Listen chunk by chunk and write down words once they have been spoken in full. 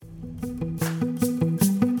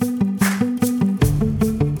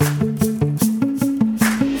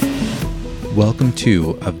Welcome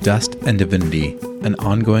to Of Dust and Divinity, an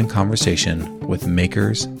ongoing conversation with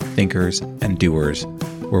makers, thinkers, and doers,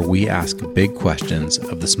 where we ask big questions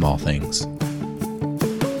of the small things.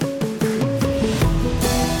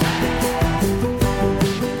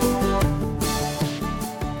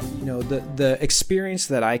 You know, the experience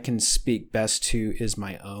that I can speak best to is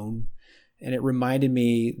my own. And it reminded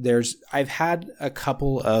me I've had a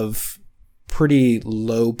couple of pretty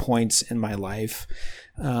low points in my life.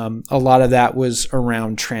 A lot of that was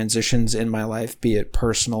around transitions in my life, be it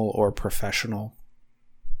personal or professional.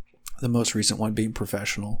 The most recent one being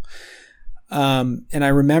professional. And I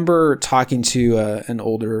remember talking to an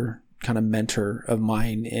older kind of mentor of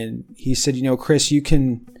mine, and he said, you know, Chris, you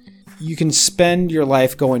can spend your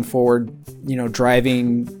life going forward, you know,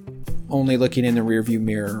 driving only looking in the rearview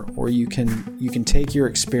mirror, or you can take your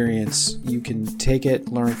experience, you can take it,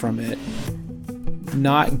 learn from it,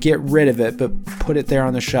 not get rid of it, but put it there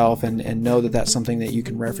on the shelf and know that that's something that you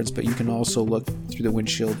can reference, but you can also look through the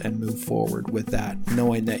windshield and move forward with that,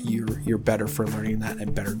 knowing that you're better for learning that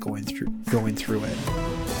and better going through it.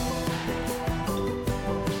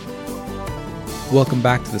 Welcome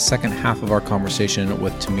back to the second half of our conversation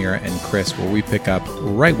with Tamira and Chris, where we pick up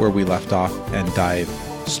right where we left off and dive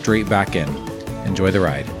straight back in. Enjoy the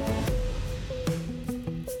ride.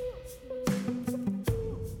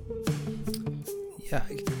 Yeah,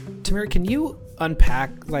 Tamira, can you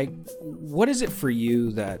unpack, like, what is it for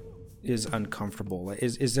you that is uncomfortable?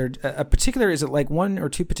 Is there a particular, is it like one or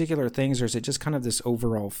two particular things, or is it just kind of this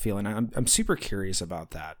overall feeling? I'm super curious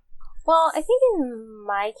about that. Well, I think in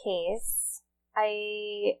my case,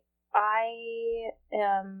 I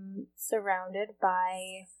am surrounded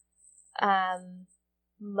by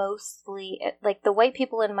mostly, like, the white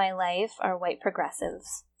people in my life are white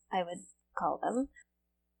progressives, I would call them.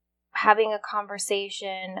 Having a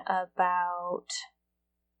conversation about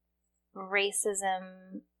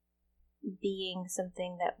racism being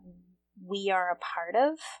something that we are a part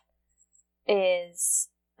of is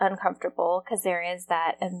uncomfortable, because there is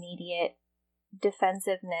that immediate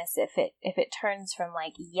defensiveness if it turns from,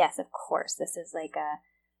 like, yes, of course this is like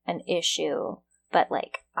an issue, but,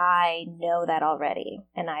 like, I know that already,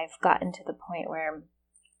 and I've gotten to the point where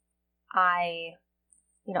I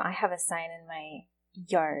have a sign in my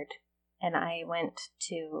yard and I went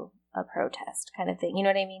to a protest kind of thing. You know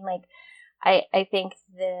what I mean? Like, I think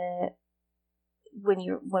when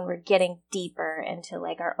we're getting deeper into,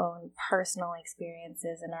 like, our own personal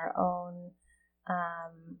experiences and our own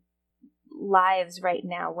lives right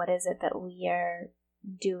now, what is it that we are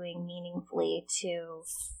doing meaningfully to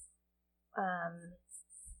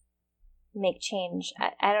make change?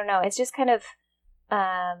 I don't know. It's just kind of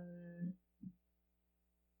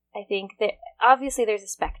I think that obviously there's a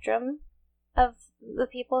spectrum of the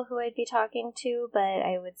people who I'd be talking to, but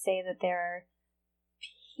I would say that there are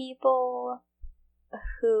people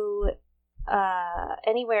who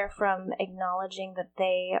anywhere from acknowledging that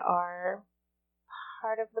they are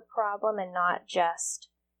part of the problem and not just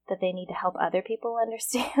that they need to help other people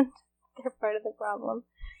understand they're part of the problem,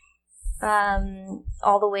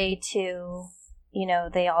 all the way to, you know,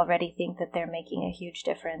 they already think that they're making a huge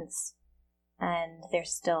difference and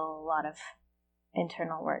there's still a lot of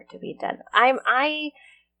internal work to be done. I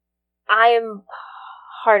am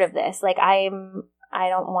part of this. Like, I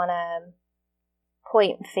don't want to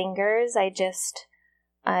point fingers.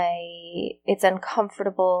 It's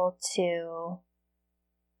uncomfortable to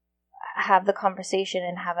have the conversation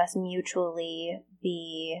and have us mutually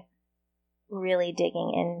be really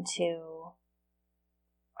digging into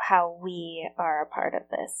how we are a part of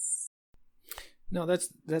this. No,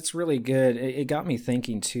 that's really good. It got me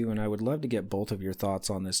thinking too, and I would love to get both of your thoughts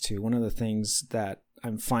on this too. One of the things that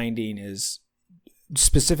I'm finding is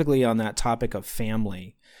specifically on that topic of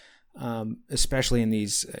family, especially in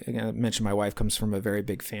these, again, I mentioned my wife comes from a very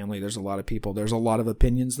big family. There's a lot of people. There's a lot of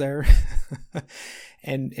opinions there.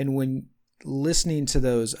 and when listening to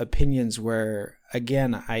those opinions where,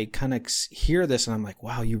 again, I kind of hear this and I'm like,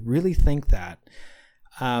 wow, you really think that?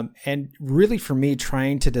 And really for me,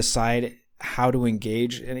 trying to decide how to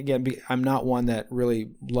engage. And again, I'm not one that really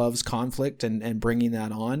loves conflict and bringing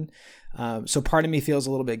that on. So part of me feels a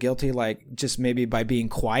little bit guilty, like just maybe by being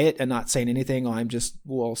quiet and not saying anything, I'm just,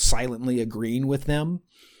 silently agreeing with them,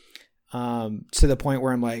 to the point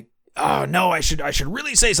where I'm like, oh no, I should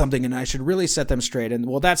really say something and I should really set them straight.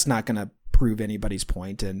 And that's not going to prove anybody's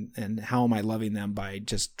point. And how am I loving them by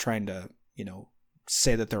just trying to,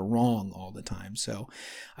 say that they're wrong all the time? So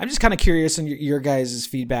I'm just kind of curious in your guys'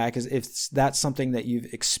 feedback, is if that's something that you've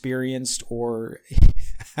experienced or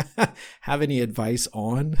have any advice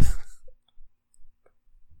on.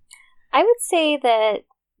 I would say that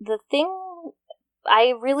the thing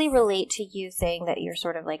I really relate to you saying that you're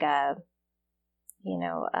sort of like a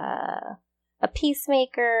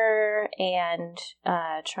peacemaker and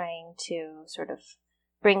trying to sort of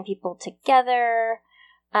bring people together.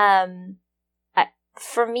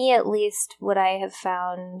 For me, at least, what I have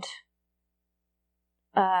found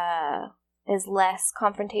is less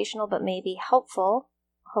confrontational, but maybe helpful,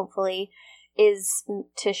 hopefully, is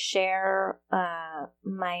to share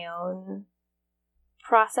my own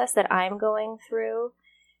process that I'm going through,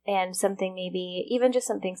 and something, maybe even just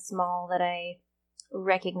something small that I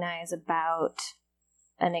recognize about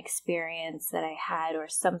an experience that I had, or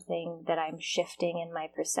something that I'm shifting in my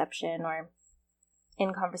perception or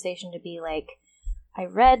in conversation, to be like, I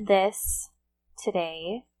read this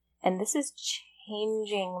today and this is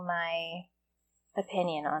changing my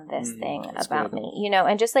opinion on this thing about me, you know,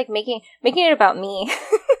 and just like making it about me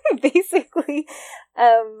basically,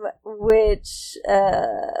 which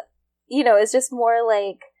you know, is just more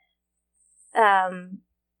like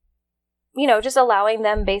you know, just allowing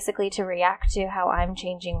them basically to react to how I'm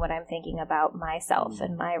changing what I'm thinking about myself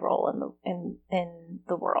and my role in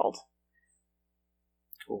the world.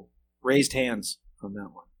 Cool. Raised hands on that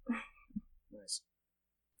one. Nice.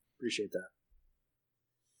 Appreciate that.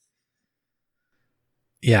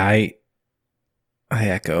 Yeah, I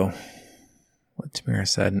echo what Tamira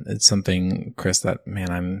said. It's something, Chris, that,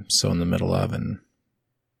 man, I'm so in the middle of, and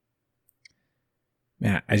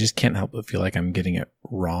man, I just can't help but feel like I'm getting it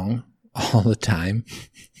wrong all the time.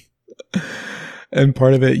 And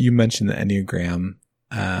part of it, you mentioned the Enneagram.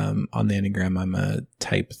 On the Enneagram, I'm a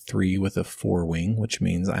type 3 with a 4 wing, which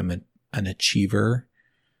means I'm an achiever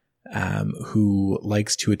who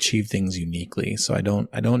likes to achieve things uniquely. So I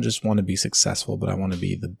don't just want to be successful, but I want to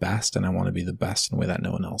be the best, and I want to be the best in a way that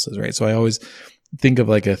no one else is, right? So I always think of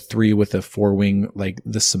like a 3 with a 4 wing, like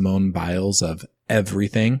the Simone Biles of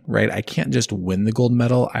everything, right? I can't just win the gold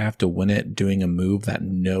medal. I have to win it doing a move that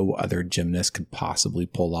no other gymnast could possibly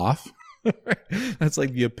pull off. That's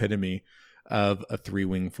like the epitome of a 3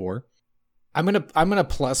 wing 4. I'm gonna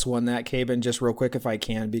plus one that, Caben, just real quick if I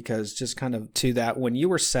can, because just kind of to that, when you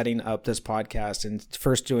were setting up this podcast and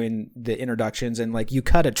first doing the introductions, and like you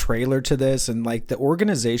cut a trailer to this, and like the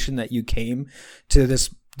organization that you came to this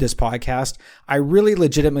podcast, I really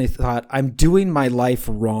legitimately thought, I'm doing my life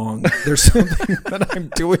wrong. There's something that I'm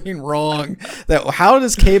doing wrong. That how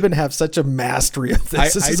does Caben have such a mastery of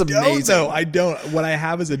this? This is amazing. I don't. What I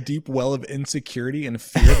have is a deep well of insecurity and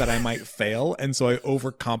fear that I might fail, and so I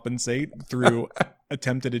overcompensate through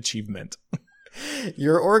attempted achievement.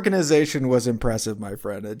 Your organization was impressive, my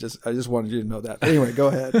friend. I just wanted you to know that. Anyway, go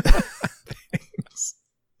ahead. Thanks.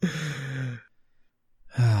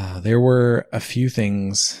 There were a few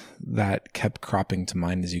things that kept cropping to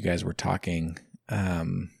mind as you guys were talking,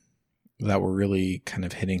 that were really kind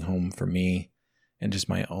of hitting home for me, and just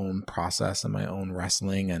my own process and my own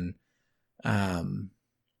wrestling. And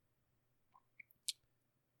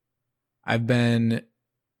I've been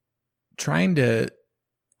trying to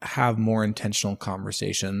have more intentional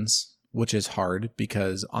conversations, which is hard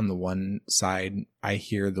because on the one side, I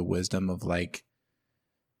hear the wisdom of like,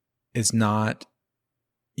 it's not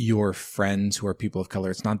your friends who are people of color,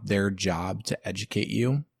 it's not their job to educate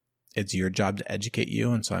you. It's your job to educate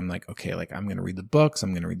you. And so I'm like, okay, like I'm going to read the books,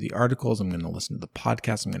 I'm going to read the articles, I'm going to listen to the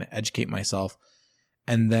podcast, I'm going to educate myself.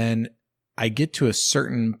 And then I get to a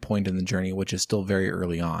certain point in the journey, which is still very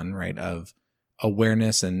early on, right, of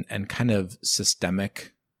awareness and kind of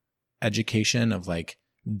systemic education of like,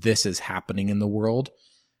 this is happening in the world.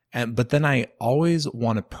 But then I always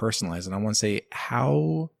want to personalize, and I want to say,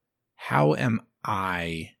 how am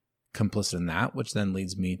I complicit in that? Which then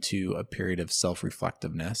leads me to a period of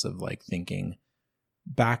self-reflectiveness of like thinking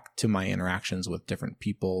back to my interactions with different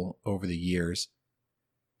people over the years.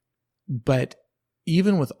 But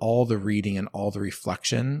even with all the reading and all the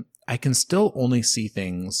reflection, I can still only see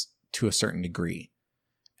things to a certain degree.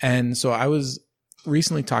 And so I was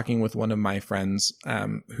recently talking with one of my friends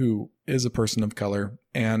who is a person of color,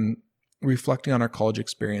 and reflecting on our college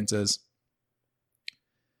experiences.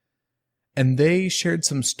 And they shared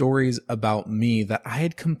some stories about me that I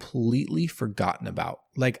had completely forgotten about.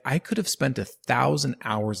 Like I could have spent 1,000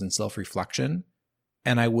 hours in self-reflection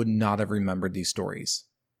and I would not have remembered these stories.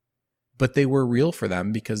 But they were real for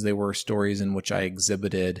them because they were stories in which I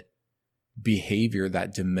exhibited behavior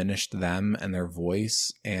that diminished them and their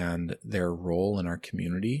voice and their role in our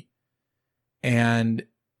community. And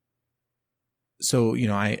so, you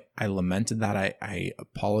know, I lamented that. I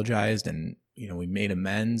apologized, and, you know, we made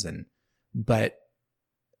amends, but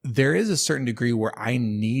there is a certain degree where I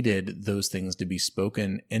needed those things to be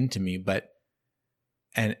spoken into me. But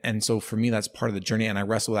And so for me, that's part of the journey. And I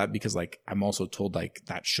wrestle with that because like, I'm also told like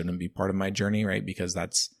that shouldn't be part of my journey, right? Because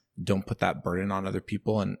don't put that burden on other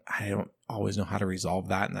people. And I don't always know how to resolve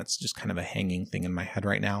that. And that's just kind of a hanging thing in my head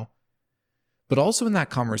right now. But also in that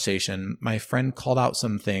conversation, my friend called out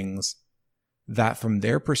some things that from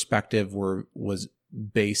their perspective was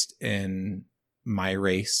based in my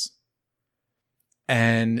race.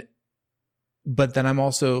 But then I'm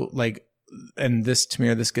also like, and this,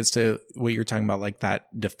 Tamir, this gets to what you're talking about, like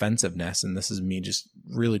that defensiveness. And this is me just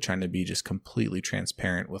really trying to be just completely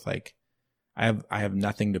transparent with like, I have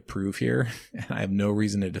nothing to prove here and I have no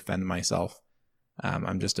reason to defend myself.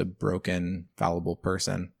 I'm just a broken, fallible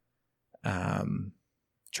person.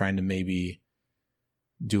 Trying to maybe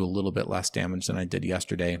do a little bit less damage than I did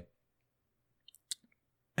yesterday.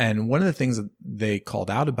 And one of the things that they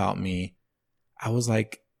called out about me, I was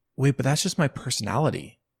like, wait, but that's just my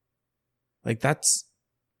personality. Like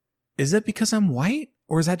is it because I'm white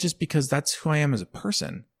or is that just because that's who I am as a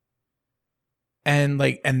person? And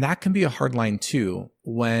that can be a hard line too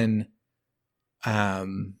when,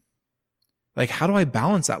 like, how do I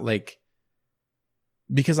balance that? Like,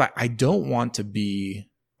 because I don't want to be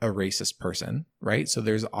a racist person, right? So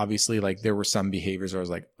there's obviously like, there were some behaviors where I was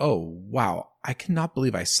like, oh, wow, I cannot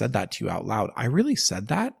believe I said that to you out loud. I really said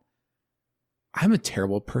that? I'm a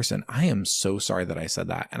terrible person. I am so sorry that I said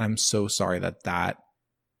that. And I'm so sorry that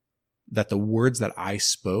the words that I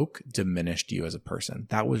spoke diminished you as a person.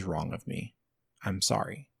 That was wrong of me. I'm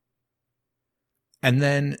sorry. And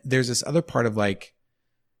then there's this other part of like,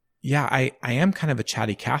 yeah, I am kind of a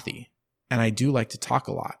chatty Cathy and I do like to talk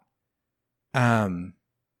a lot.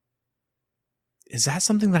 Is that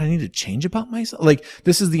something that I need to change about myself? Like,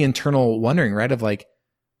 this is the internal wondering, right? Of like,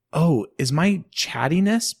 oh, is my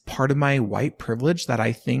chattiness part of my white privilege that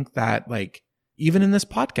I think that like, even in this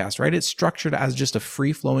podcast, right? It's structured as just a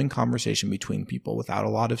free flowing conversation between people without a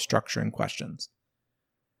lot of structure and questions.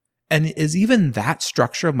 And is even that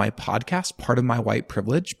structure of my podcast part of my white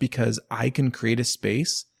privilege because I can create a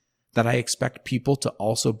space that I expect people to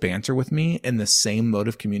also banter with me in the same mode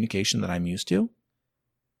of communication that I'm used to?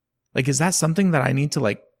 Like, is that something that I need to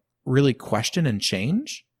like really question and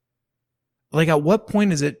change? Like, at what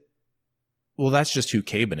point is it, well, that's just who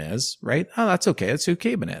Cabin is, right? Oh, that's okay. That's who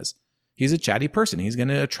Cabin is. He's a chatty person. He's going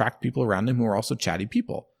to attract people around him who are also chatty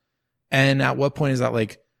people. And at what point is that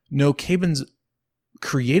like, no, Cabin's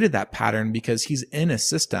created that pattern because he's in a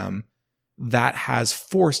system that has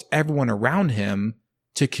forced everyone around him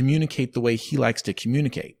to communicate the way he likes to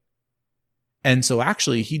communicate. And so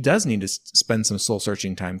actually he does need to spend some soul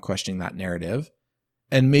searching time questioning that narrative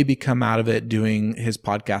and maybe come out of it doing his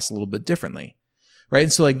podcast a little bit differently. Right.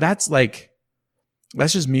 And so that's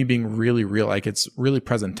just me being really real. Like, it's really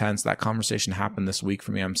present tense. That conversation happened this week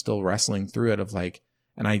for me. I'm still wrestling through it of like,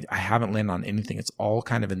 and I haven't landed on anything. It's all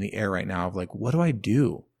kind of in the air right now of like, what do I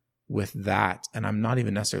do with that? And I'm not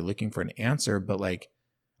even necessarily looking for an answer, but like,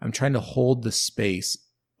 I'm trying to hold the space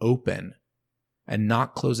open and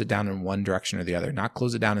not close it down in one direction or the other. Not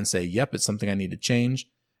close it down and say, yep, it's something I need to change.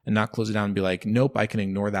 And not close it down and be like, nope, I can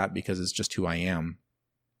ignore that because it's just who I am.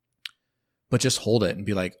 But just hold it and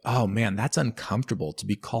be like, oh man, that's uncomfortable to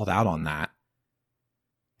be called out on that.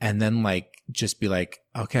 And then like, just be like,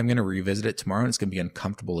 okay, I'm going to revisit it tomorrow and it's going to be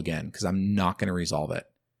uncomfortable again because I'm not going to resolve it.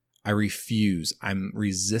 I refuse. I'm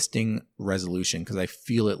resisting resolution because I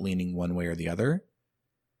feel it leaning one way or the other.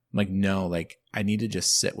 I'm like, no, like I need to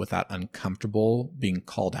just sit with that uncomfortable being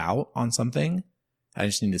called out on something. I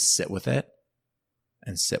just need to sit with it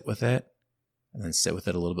and sit with it and then sit with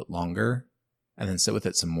it a little bit longer and then sit with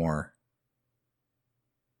it some more.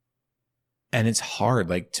 And it's hard.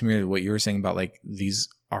 Like, to me, what you were saying about like, these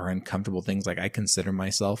are uncomfortable things. Like, I consider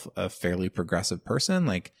myself a fairly progressive person.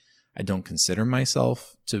 Like, I don't consider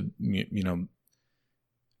myself to,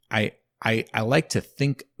 I like to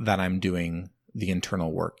think that I'm doing the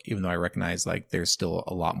internal work, even though I recognize like there's still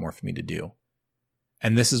a lot more for me to do.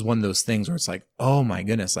 And this is one of those things where it's like, oh my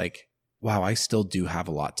goodness, like, wow, I still do have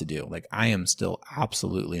a lot to do. Like, I am still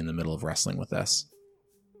absolutely in the middle of wrestling with this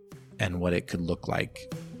and what it could look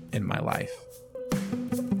like in my life.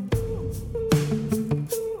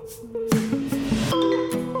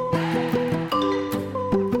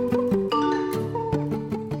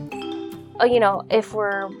 If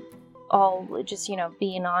we're all just,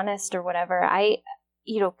 being honest or whatever,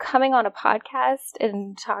 coming on a podcast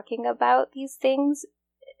and talking about these things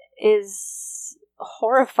is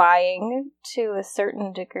horrifying to a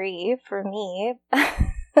certain degree for me.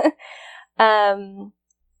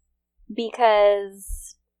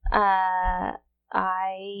 Because I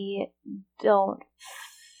don't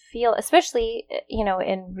feel, especially,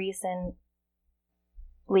 in recent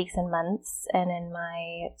weeks and months and in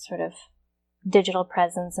my sort of digital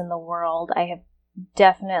presence in the world, I have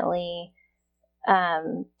definitely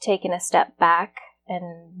taken a step back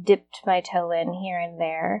and dipped my toe in here and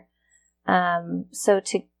there. So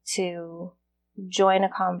to join a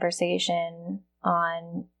conversation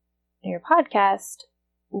on your podcast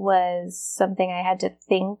was something I had to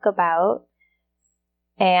think about.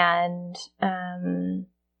 And,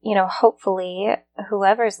 hopefully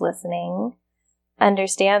whoever's listening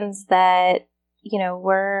understands that,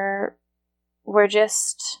 we're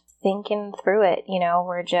just thinking through it.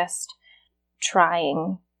 We're just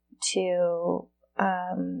trying to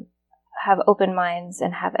have open minds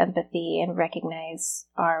and have empathy and recognize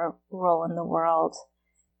our role in the world,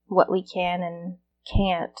 what we can and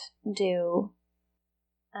can't do.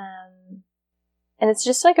 And it's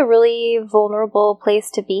just like a really vulnerable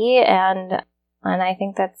place to be. And I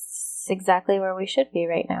think that's exactly where we should be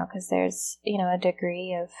right now, because there's, a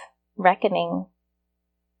degree of reckoning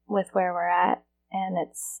with where we're at. And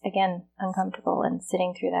it's, again, uncomfortable, and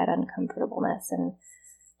sitting through that uncomfortableness and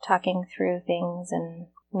talking through things and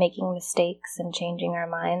making mistakes and changing our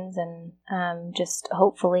minds and just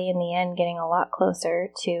hopefully in the end getting a lot closer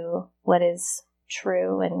to what is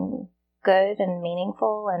true and good and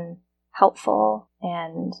meaningful and helpful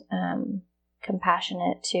and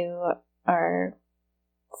compassionate to our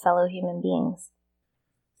fellow human beings.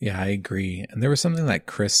 Yeah, I agree. And there was something that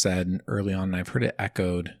Chris said early on, and I've heard it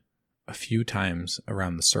echoed a few times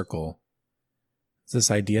around the circle. It's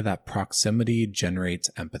this idea that proximity generates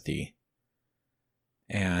empathy.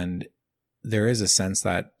 And there is a sense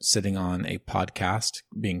that sitting on a podcast,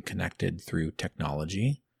 being connected through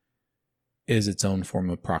technology, is its own form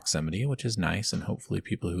of proximity, which is nice. And hopefully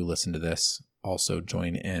people who listen to this also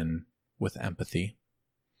join in with empathy.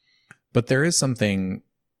 But there is something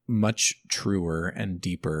much truer and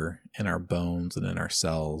deeper in our bones and in our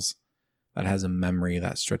cells that has a memory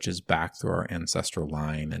that stretches back through our ancestral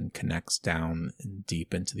line and connects down and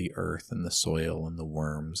deep into the earth and the soil and the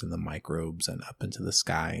worms and the microbes and up into the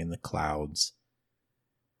sky and the clouds.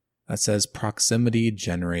 That says proximity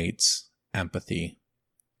generates empathy.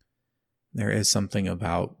 There is something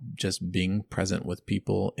about just being present with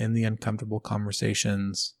people in the uncomfortable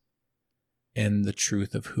conversations, in the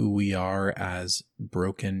truth of who we are as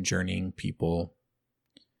broken, journeying people.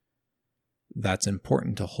 That's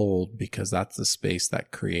important to hold, because that's the space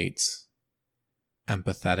that creates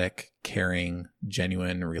empathetic, caring,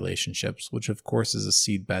 genuine relationships, which of course is a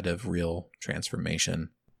seedbed of real transformation.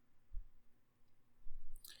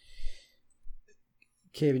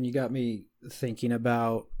 Kevin, you got me thinking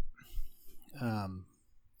about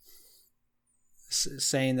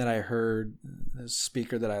saying that I heard a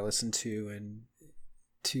speaker that I listened to, and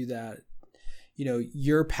to that,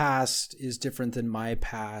 your past is different than my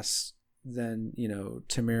past, than,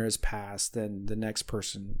 Tamara's past, than the next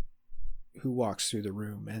person who walks through the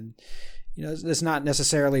room. And, it's not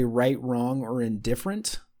necessarily right, wrong, or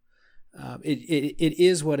indifferent. It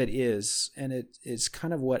is what it is. And it's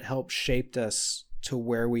kind of what helped shaped us to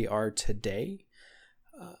where we are today.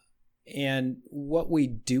 And what we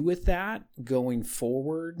do with that going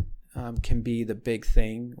forward can be the big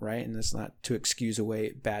thing, right? And it's not to excuse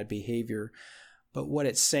away bad behavior, but what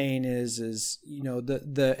it's saying is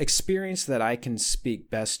the experience that I can speak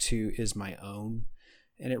best to is my own.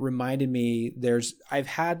 And it reminded me I've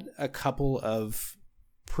had a couple of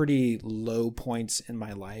pretty low points in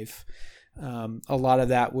my life. A lot of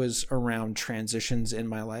that was around transitions in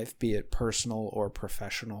my life, be it personal or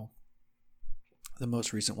professional. The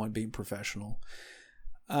most recent one being professional.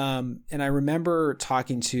 And I remember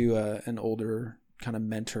talking to an older kind of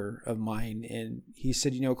mentor of mine, and he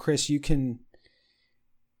said, Chris, you can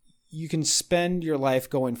spend your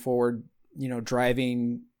life going forward,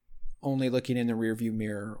 driving, only looking in the rearview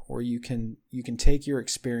mirror, or you can take your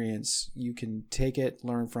experience, you can take it,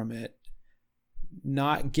 learn from it,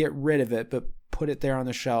 not get rid of it, but put it there on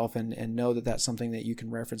the shelf and know that that's something that you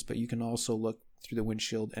can reference, but you can also look through the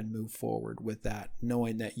windshield and move forward with that,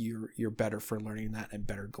 knowing that you're better for learning that and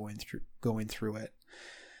better going through it.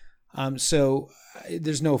 So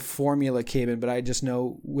there's no formula, Kevin, but I just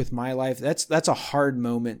know with my life, that's a hard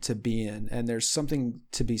moment to be in. And there's something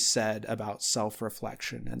to be said about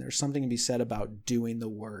self-reflection, and there's something to be said about doing the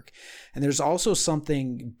work. And there's also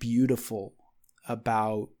something beautiful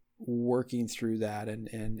about working through that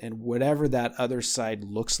and whatever that other side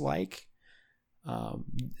looks like.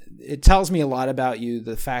 It tells me a lot about you,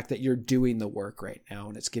 the fact that you're doing the work right now,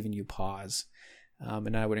 and it's giving you pause.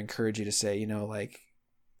 And I would encourage you to say,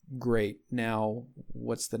 great, now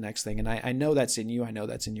what's the next thing? And I know that's in you. I know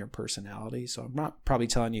that's in your personality. So I'm not probably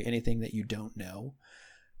telling you anything that you don't know.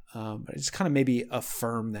 But just kind of maybe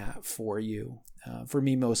affirm that for you. For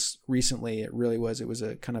me, most recently, it was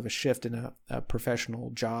a kind of a shift in a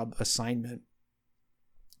professional job assignment,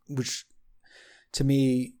 which to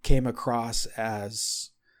me came across as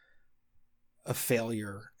a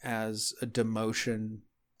failure, as a demotion,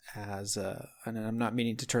 and I'm not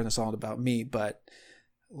meaning to turn this all about me, but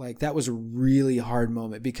like that was a really hard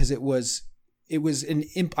moment because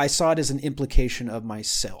I saw it as an implication of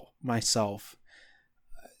myself,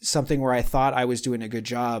 something where I thought I was doing a good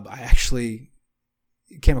job. I actually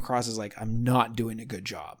came across as like, I'm not doing a good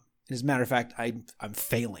job. As a matter of fact, I'm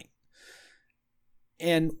failing.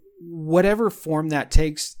 And whatever form that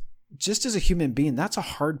takes, just as a human being, that's a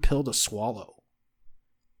hard pill to swallow.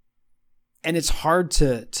 And it's hard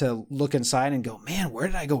to look inside and go, man, where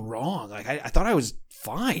did I go wrong? Like I thought I was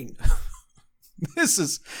fine.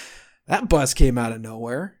 That bus came out of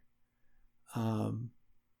nowhere.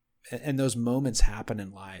 And those moments happen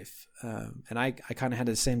in life. And I kind of had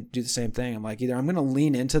to do the same thing. I'm like, either I'm going to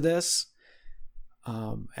lean into this,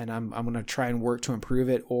 and I'm going to try and work to improve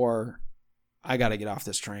it, or I got to get off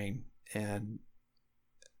this train, and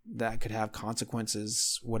that could have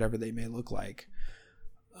consequences, whatever they may look like.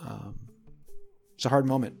 It's a hard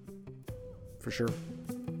moment, for sure.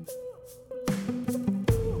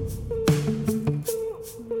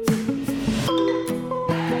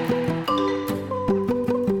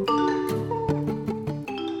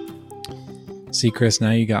 See, Chris,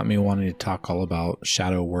 now you got me wanting to talk all about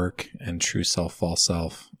shadow work and true self, false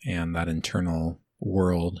self, and that internal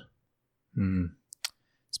world.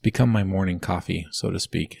 It's become my morning coffee, so to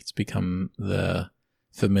speak. It's become the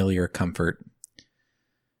familiar comfort.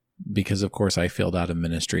 Because, of course, I failed out of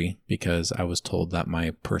ministry because I was told that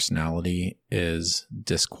my personality is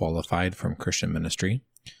disqualified from Christian ministry,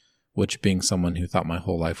 which, being someone who thought my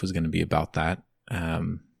whole life was going to be about that,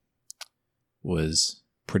 was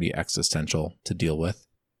pretty existential to deal with.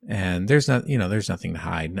 And there's nothing to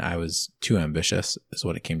hide. I was too ambitious is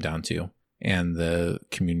what it came down to. And the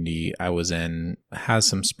community I was in has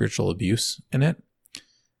some spiritual abuse in it.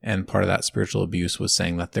 And part of that spiritual abuse was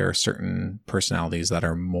saying that there are certain personalities that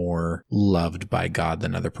are more loved by God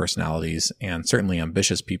than other personalities. And certainly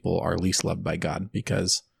ambitious people are least loved by God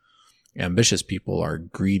because ambitious people are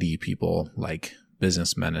greedy people like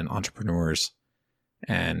businessmen and entrepreneurs.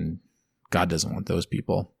 And God doesn't want those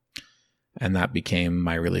people. And that became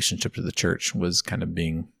my relationship to the church, was kind of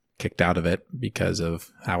being kicked out of it because of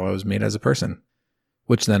how I was made as a person.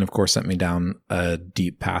 Which then, of course, sent me down a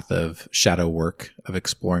deep path of shadow work, of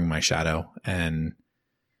exploring my shadow. And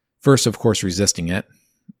first, of course, resisting it,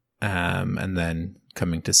 and then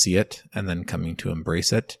coming to see it, and then coming to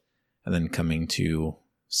embrace it, and then coming to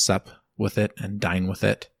sup with it and dine with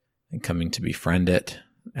it, and coming to befriend it,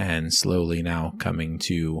 and slowly now coming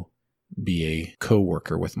to be a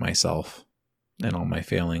co-worker with myself and all my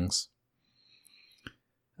failings.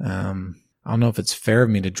 I don't know if it's fair of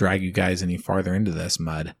me to drag you guys any farther into this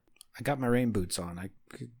mud. I got my rain boots on. I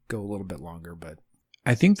could go a little bit longer, but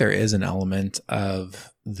I think there is an element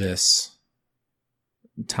of this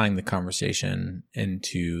tying the conversation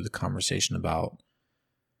into the conversation about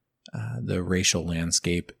the racial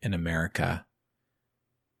landscape in America.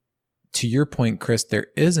 To your point, Chris, there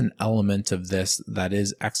is an element of this that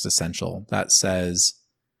is existential, that says,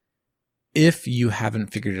 if you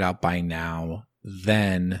haven't figured it out by now,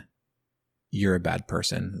 then you're a bad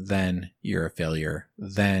person, then you're a failure,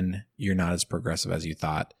 then you're not as progressive as you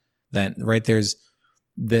thought. Then, right, there's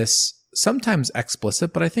this sometimes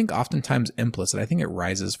explicit, but I think oftentimes implicit. I think it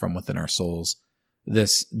rises from within our souls,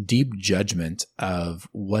 this deep judgment of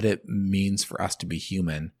what it means for us to be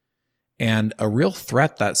human. And a real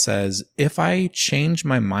threat that says, if I change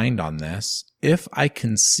my mind on this, if I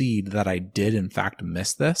concede that I did in fact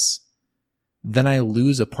miss this, then I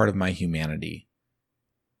lose a part of my humanity.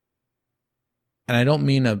 And I don't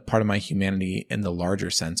mean a part of my humanity in the larger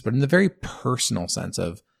sense, but in the very personal sense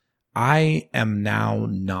of, I am now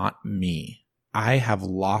not me. I have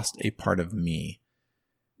lost a part of me.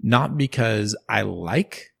 Not because I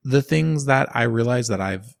like the things that I realize that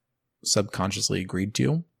I've subconsciously agreed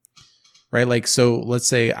to, right? Like, so let's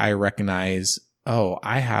say I recognize, oh,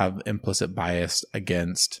 I have implicit bias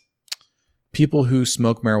against people who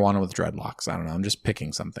smoke marijuana with dreadlocks. I don't know. I'm just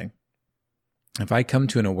picking something. If I come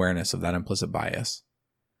to an awareness of that implicit bias,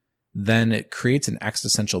 then it creates an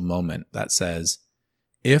existential moment that says,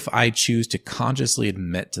 if I choose to consciously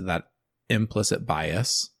admit to that implicit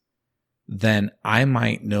bias, then I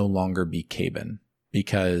might no longer be Caben,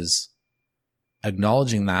 because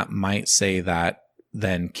acknowledging that might say that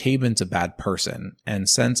then Caben's a bad person. And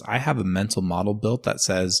since I have a mental model built that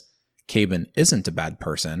says Caben isn't a bad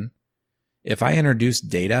person, If I introduce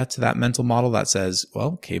data to that mental model that says,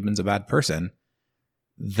 well, Caben's a bad person,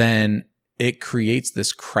 then it creates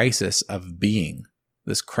this crisis of being,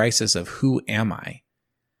 this crisis of who am I?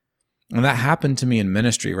 And that happened to me in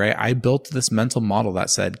ministry, right? I built this mental model that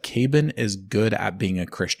said Caben is good at being a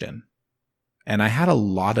Christian. And I had a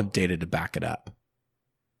lot of data to back it up.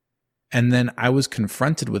 And then I was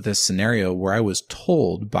confronted with this scenario where I was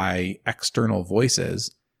told by external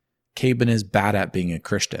voices, Caben is bad at being a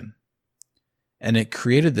Christian. And it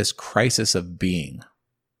created this crisis of being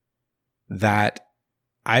that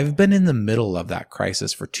I've been in the middle of that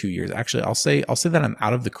crisis for 2 years. Actually, I'll say that I'm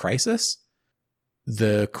out of the crisis.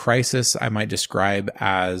 The crisis I might describe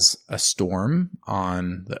as a storm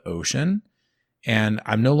on the ocean. And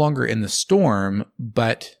I'm no longer in the storm,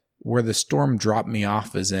 but where the storm dropped me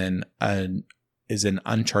off is in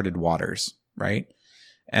uncharted waters, right?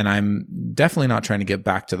 And I'm definitely not trying to get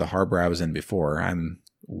back to the harbor I was in before. I'm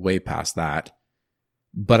way past that.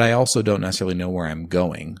 But I also don't necessarily know where I'm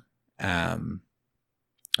going,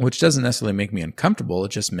 which doesn't necessarily make me uncomfortable.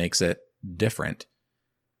 It just makes it different.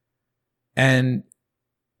 And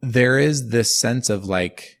there is this sense of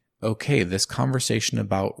like, okay, this conversation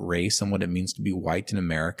about race and what it means to be white in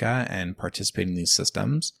America and participate in these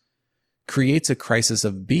systems creates a crisis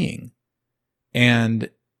of being. And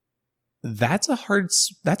that's a hard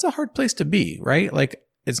place to be, right? Like,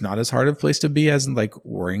 it's not as hard of a place to be as like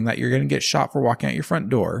worrying that you're going to get shot for walking out your front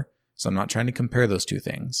door. So I'm not trying to compare those two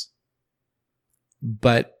things.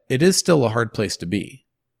 But it is still a hard place to be.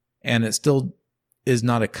 And it still is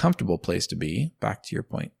not a comfortable place to be, back to your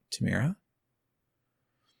point, Tamira.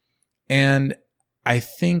 And I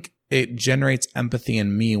think it generates empathy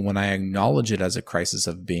in me when I acknowledge it as a crisis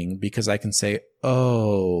of being, because I can say,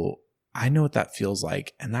 oh, I know what that feels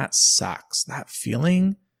like. And that sucks. That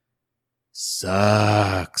feeling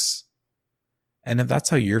sucks. And if that's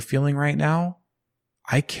how you're feeling right now,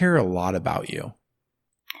 I care a lot about you.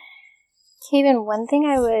 Caben, one thing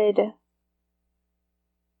I would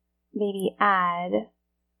maybe add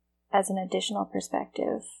as an additional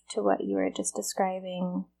perspective to what you were just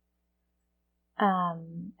describing,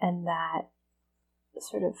 and that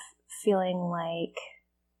sort of feeling like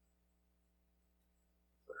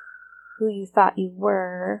who you thought you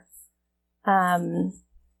were,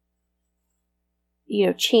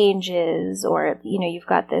 changes, or, you've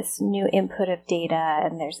got this new input of data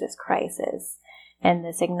and there's this crisis and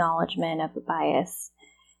this acknowledgement of a bias.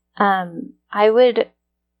 I would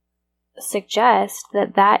suggest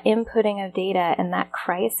that inputting of data and that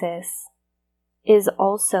crisis is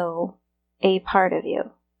also a part of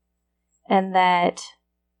you, and that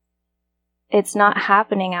it's not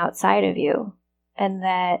happening outside of you, and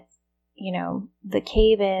that, the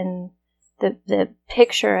Caben, the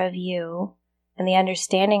picture of you and the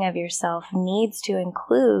understanding of yourself needs to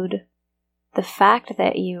include the fact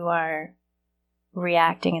that you are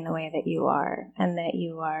reacting in the way that you are, and that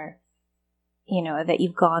you are, that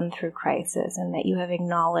you've gone through crisis, and that you have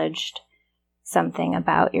acknowledged something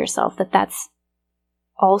about yourself, that's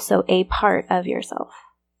also a part of yourself.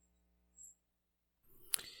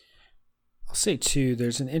 I'll say too,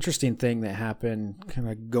 there's an interesting thing that happened, kind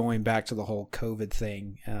of going back to the whole COVID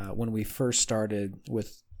thing. When we first started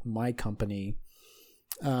with my company,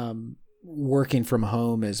 working from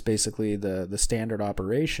home is basically the standard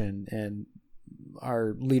operation, and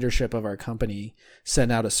our leadership of our company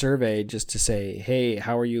sent out a survey just to say, hey,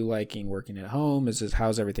 how are you liking working at home?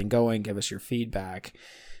 How's everything going? Give us your feedback.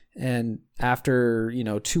 And after,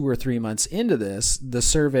 2 or 3 months into this, the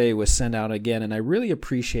survey was sent out again, and I really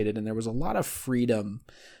appreciated it. And there was a lot of freedom,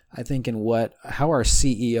 I think, in how our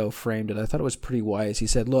CEO framed it. I thought it was pretty wise. He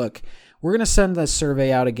said, look, we're going to send this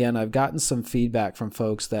survey out again. I've gotten some feedback from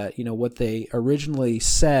folks that, what they originally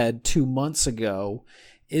said 2 months ago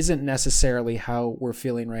isn't necessarily how we're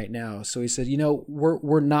feeling right now. So he said,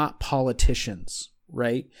 we're not politicians,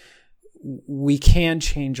 right? We can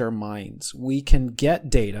change our minds. We can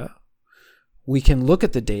get data. We can look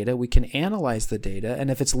at the data. We can analyze the data.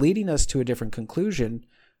 And if it's leading us to a different conclusion,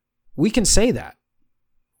 we can say that.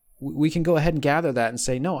 We can go ahead and gather that and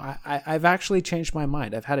say, no, I've actually changed my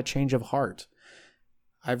mind. I've had a change of heart.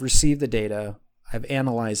 I've received the data. I've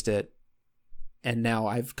analyzed it. And now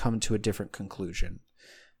I've come to a different conclusion.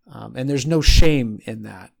 And there's no shame in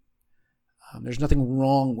that. There's nothing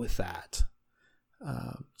wrong with that.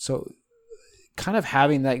 So kind of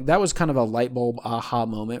having that was kind of a light bulb aha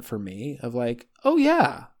moment for me of like, oh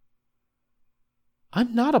yeah,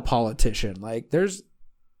 I'm not a politician. Like there's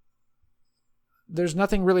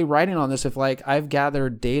nothing really writing on this if like I've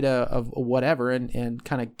gathered data of whatever and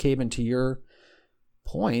kind of came into your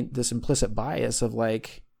point, this implicit bias of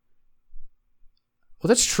like, well,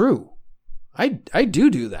 that's true. I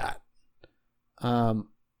do that.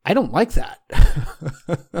 I don't like that.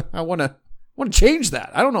 I want to change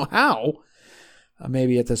that. I don't know how,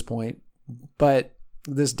 maybe at this point, but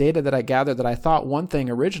this data that I gathered that I thought one thing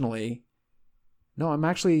originally, no, I'm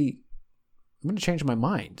going to change my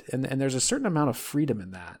mind. And there's a certain amount of freedom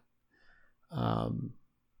in that,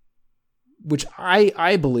 which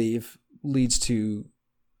I believe can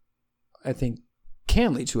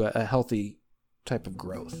lead to a healthy type of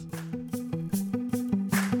growth.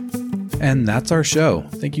 And that's our show.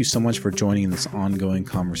 Thank you so much for joining this ongoing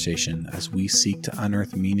conversation as we seek to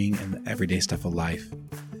unearth meaning in the everyday stuff of life.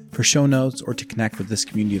 For show notes or to connect with this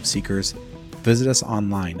community of seekers, visit us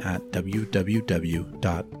online at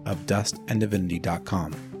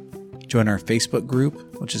www.ofdustanddivinity.com. Join our Facebook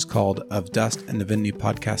group, which is called Of Dust and Divinity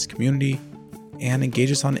Podcast Community, and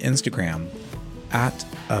engage us on Instagram at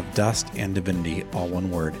Of Dust and Divinity, all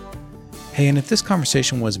one word. Hey, and if this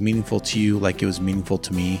conversation was meaningful to you like it was meaningful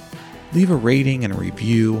to me, leave a rating and a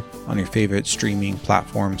review on your favorite streaming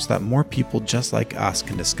platform so that more people just like us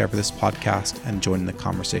can discover this podcast and join in the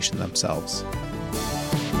conversation themselves.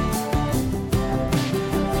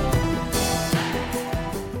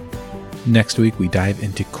 Next week, we dive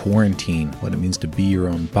into quarantine, what it means to be your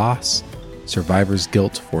own boss, survivor's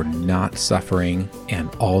guilt for not suffering,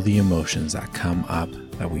 and all the emotions that come up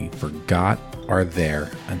that we forgot are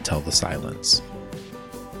there until the silence.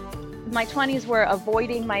 My 20s were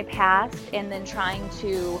avoiding my past and then trying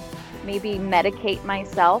to maybe medicate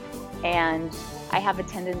myself. And I have a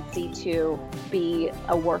tendency to be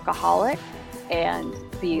a workaholic and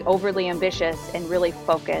be overly ambitious and really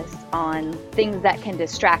focus on things that can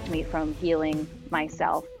distract me from healing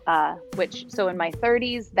myself. So in my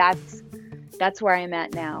 30s, that's where I'm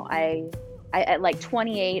at now. I at like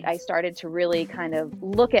 28, I started to really kind of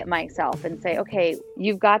look at myself and say, okay,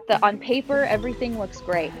 you've got on paper, everything looks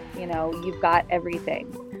great. You've got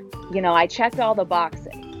everything. I checked all the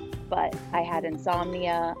boxes, but I had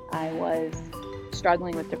insomnia. I was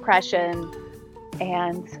struggling with depression.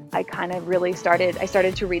 And I kind of really started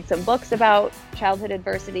to read some books about childhood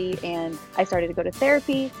adversity, and I started to go to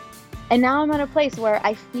therapy. And now I'm at a place where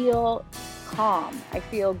I feel calm. I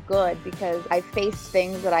feel good because I've faced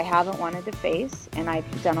things that I haven't wanted to face, and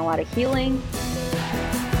I've done a lot of healing.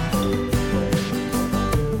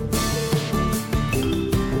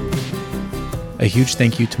 A huge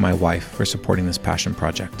thank you to my wife for supporting this passion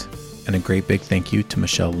project, and a great big thank you to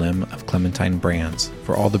Michelle Lim of Clementine Brands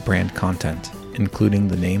for all the brand content, including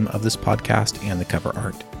the name of this podcast and the cover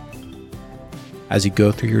art. As you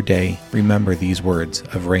go through your day, remember these words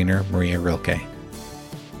of Rainer Maria Rilke.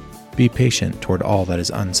 Be patient toward all that is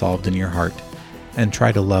unsolved in your heart, and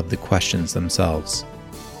try to love the questions themselves.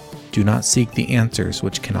 Do not seek the answers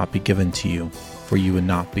which cannot be given to you, for you would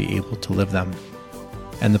not be able to live them.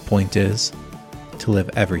 And the point is, to live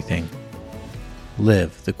everything.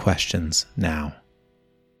 Live the questions now.